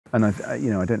And I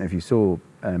don't know if you saw.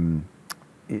 I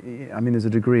mean, there's a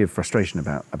degree of frustration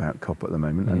about COP at the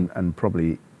moment, and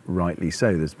probably rightly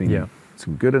so. There's been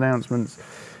some good announcements,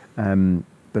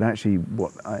 but actually,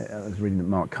 what I was reading that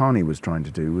Mark Carney was trying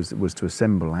to do was to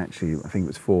assemble. Actually, I think it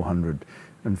was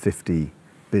 450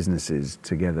 businesses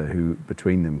together who,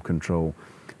 between them, control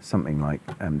something like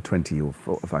 20 or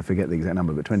if I forget the exact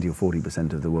number, but 20 or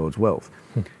 40% of the world's wealth.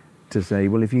 To say,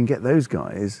 well, if you can get those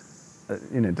guys.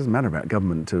 It doesn't matter about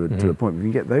government to a point, but if you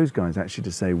can get those guys actually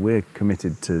to say we're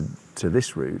committed to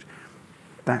this route,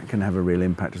 that can have a real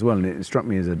impact as well. And it struck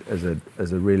me as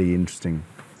a really interesting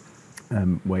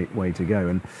way to go.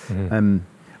 And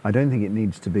I don't think it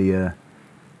needs to be a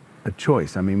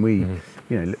choice. I mean,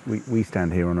 we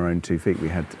stand here on our own 2 feet. We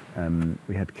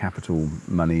had capital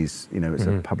monies. It's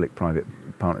a public-private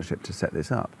partnership to set this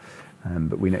up,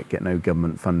 but we get no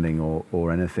government funding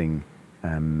or anything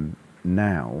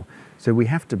now. So we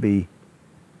have to be,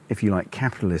 if you like,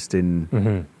 capitalist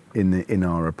in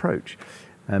our approach.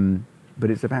 But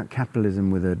it's about capitalism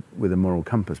with a moral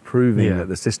compass, proving that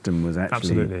the system was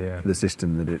actually the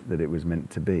system that it was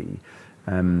meant to be.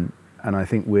 And I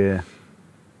think we've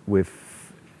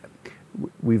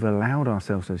allowed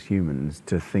ourselves as humans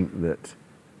to think that,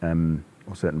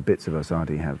 or certain bits of our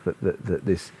society have, that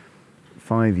this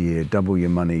 5-year double your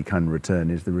money kind of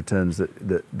return is the returns that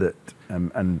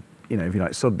and if you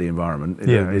like, sod the environment.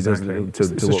 Exactly. It's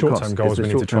the short-term goals we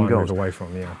need to try and move away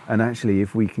from, And actually,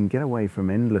 if we can get away from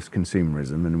endless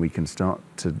consumerism and we can start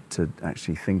to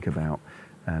actually think about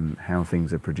how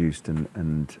things are produced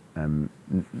and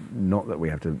not that we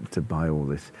have to buy all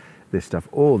this stuff,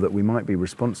 or that we might be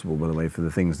responsible, by the way, for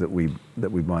the things that we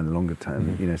buy in the longer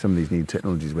term. Some of these new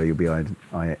technologies where you'll be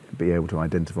able to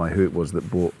identify who it was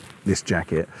that bought this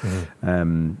jacket,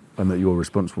 and that you're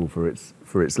responsible for its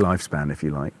lifespan, if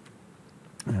you like.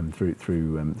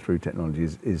 Through technology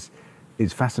is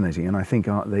fascinating, and I think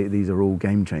these are all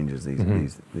game changers.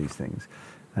 These things,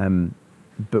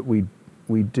 but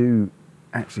we do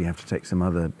actually have to take some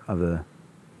other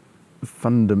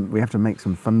we have to make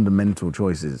some fundamental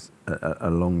choices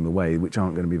along the way, which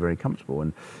aren't going to be very comfortable.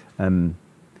 And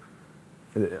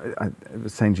I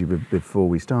was saying to you before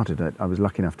we started, I was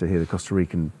lucky enough to hear the Costa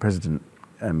Rican president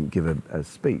give a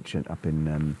speech up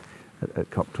in at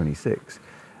COP26.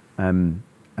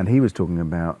 And he was talking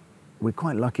about, we're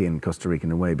quite lucky in Costa Rica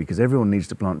in a way, because everyone needs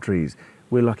to plant trees.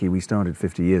 We're lucky we started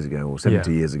 50 years ago or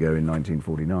 70 years ago in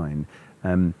 1949.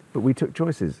 But we took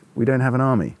choices. We don't have an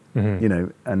army,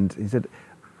 and he said,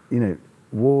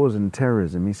 wars and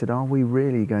terrorism, he said, are we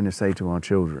really going to say to our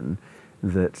children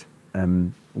that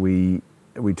we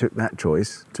took that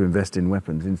choice to invest in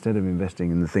weapons instead of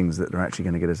investing in the things that are actually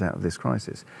going to get us out of this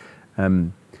crisis?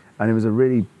 And it was a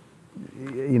really,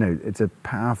 it's a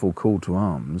powerful call to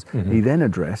arms. He then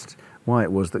addressed why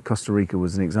it was that Costa Rica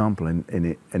was an example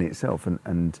in itself,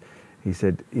 and he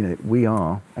said, we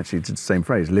are actually, it's the same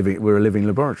phrase, we're a living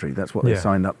laboratory. That's what they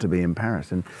signed up to be in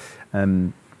Paris, and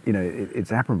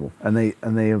it's admirable. And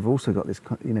they have also got this.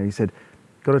 He said,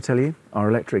 got to tell you, our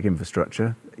electric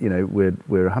infrastructure, we're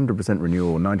 100%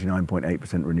 renewable,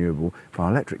 99.8% renewable. But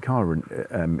our electric car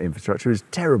infrastructure is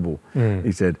terrible.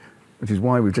 He said, which is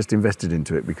why we've just invested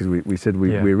into it, because we said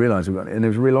we realised we've got, and there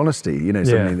was real honesty,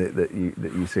 something that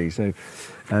you see. So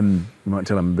you might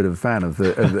tell I'm a bit of a fan of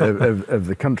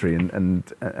the country, and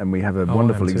we have a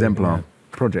wonderful exemplar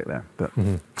project there, but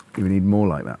we need more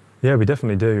like that. Yeah, we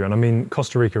definitely do. And I mean,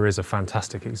 Costa Rica is a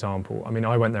fantastic example. I mean,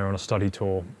 I went there on a study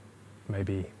tour,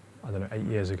 maybe, 8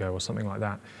 years ago or something like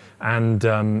that. And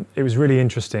it was really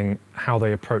interesting how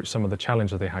they approached some of the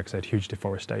challenges they had, because they had huge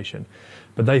deforestation.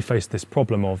 But they faced this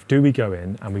problem of, do we go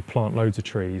in and we plant loads of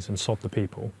trees and sod the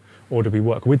people, or do we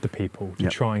work with the people to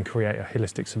try and create a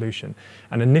holistic solution?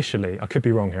 And initially, I could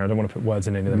be wrong here, I don't want to put words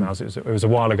in any of their mouths, it was a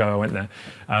while ago I went there.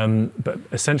 But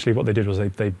essentially what they did was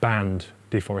they banned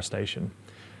deforestation.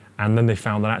 And then they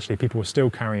found that actually people were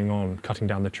still carrying on cutting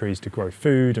down the trees to grow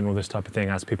food and all this type of thing,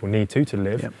 as people need to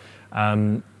live. Yep.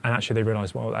 And actually they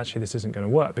realised, well, actually this isn't going to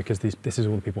work, because this is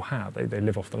all the people have. They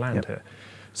live off the land here.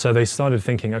 So they started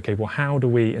thinking, okay, well, how do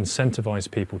we incentivise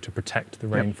people to protect the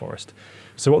rainforest?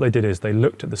 So what they did is they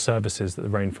looked at the services that the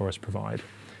rainforest provide,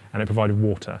 and it provided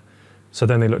water. So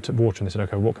then they looked at water and they said,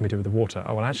 okay, what can we do with the water?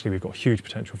 Oh, well, actually, we've got huge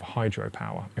potential for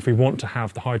hydropower. If we want to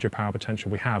have the hydropower potential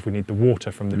we need the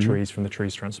water from the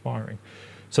trees transpiring.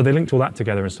 So they linked all that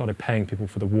together and started paying people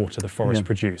for the water the forest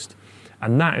produced.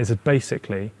 And that is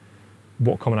basically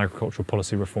what common agricultural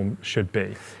policy reform should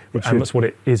be. It And that's what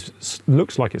it is,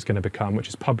 looks like it's going to become, which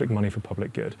is public money for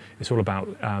public good. It's all about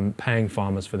paying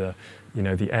farmers for the,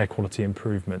 the air quality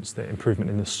improvements, the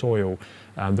improvement in the soil,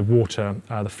 the water,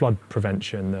 the flood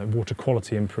prevention, the water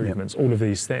quality improvements, all of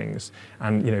these things,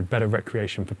 and better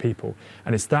recreation for people.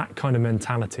 And it's that kind of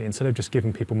mentality. Instead of just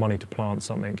giving people money to plant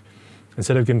something,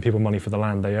 instead of giving people money for the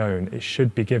land they own, it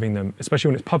should be giving them, especially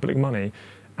when it's public money.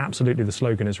 Absolutely, the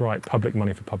slogan is right. Public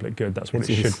money for public good. That's what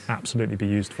it should absolutely be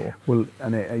used for. Well,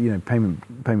 and payment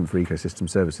for ecosystem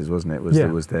services, wasn't it?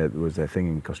 Was their thing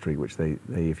in Costa Rica, which they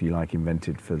if you like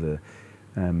invented for the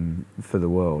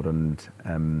world. And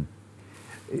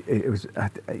it was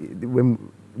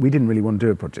when we didn't really want to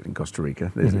do a project in Costa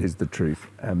Rica. Is the truth.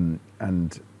 And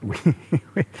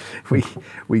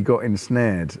we got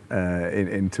ensnared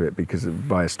into it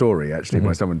by a story, actually,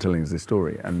 by someone telling us this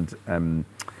story. And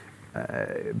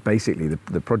basically,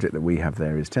 the project that we have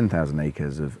there is 10,000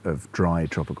 acres of dry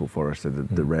tropical forest, so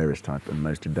the rarest type and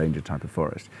most endangered type of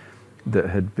forest, that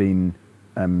had been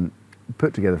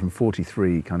put together from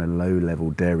 43 kind of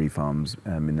low-level dairy farms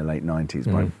in the late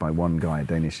 90s by one guy, a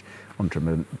Danish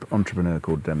entrepreneur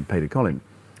called Peter Collin.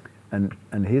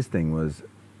 And his thing was,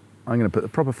 I'm going to put the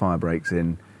proper fire breaks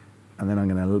in, and then I'm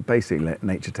going to basically let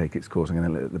nature take its course. I'm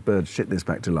going to let the birds shit this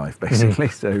back to life, basically.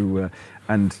 So,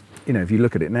 and if you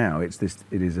look at it now, it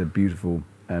is a beautiful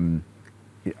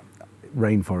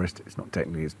rainforest. It's not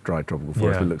technically, it's dry tropical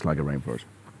forest, but it looks like a rainforest.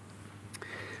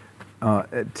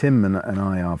 Tim and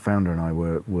I, our founder and I,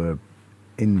 were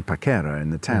in Paquera, in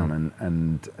the town,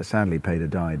 and sadly Peter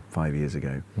died 5 years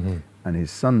ago. And his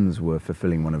sons were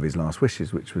fulfilling one of his last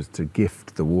wishes, which was to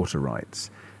gift the water rights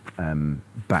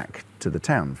back to the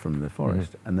town from the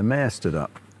forest. And the mayor stood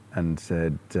up and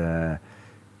said, there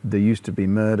used to be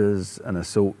murders and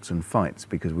assaults and fights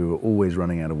because we were always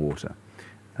running out of water.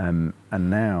 And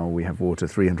now we have water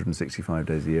 365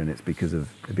 days a year, and it's because of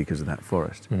that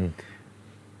forest.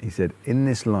 He said, in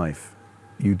this life,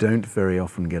 you don't very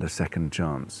often get a second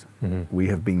chance. We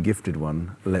have been gifted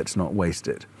one, let's not waste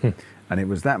it. And it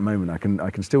was that moment, I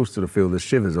can still sort of feel the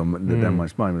shivers down my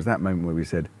spine. It was that moment where we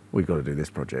said, we've got to do this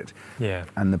project.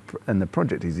 And the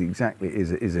project is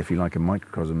if you like, a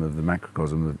microcosm of the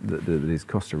macrocosm that is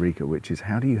Costa Rica, which is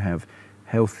how do you have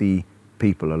healthy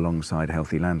people alongside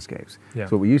healthy landscapes. So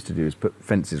what we used to do is put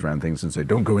fences around things and say,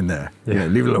 don't go in there,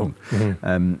 leave it alone.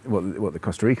 What the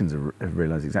Costa Ricans have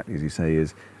realized, exactly as you say,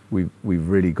 is we've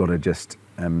really got to just,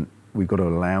 we've got to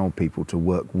allow people to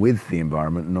work with the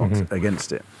environment, not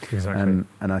against it. Exactly.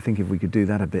 And I think if we could do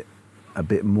that a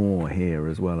bit more here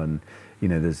as well, and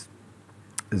there's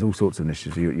all sorts of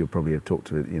initiatives. You'll probably have talked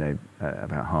to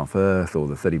about Half Earth or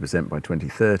the 30% by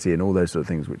 2030 and all those sort of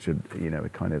things, which are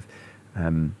kind of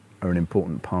are an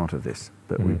important part of this.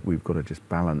 But we've got to just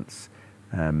balance.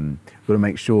 We've got to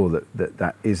make sure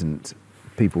that isn't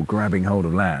people grabbing hold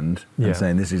of land and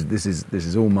saying this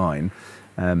is all mine,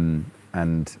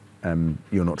 and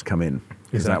you're not to come in,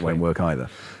 because that won't work either.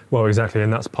 Well, exactly,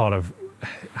 and that's part of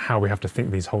how we have to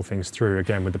think these whole things through.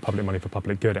 Again, with the public money for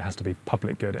public good, it has to be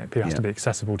public good. It has to be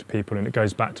accessible to people, and it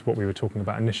goes back to what we were talking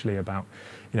about initially about,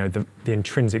 the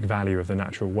intrinsic value of the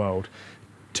natural world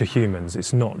to humans.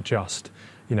 It's not just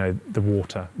the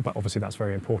water, but obviously that's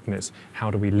very important. It's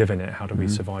how do we live in it? How do we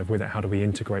survive with it? How do we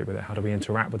integrate with it? How do we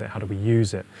interact with it? How do we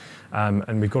use it?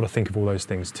 And we've got to think of all those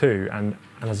things too. And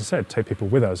as I said, take people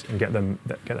with us and get them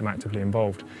actively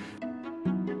involved.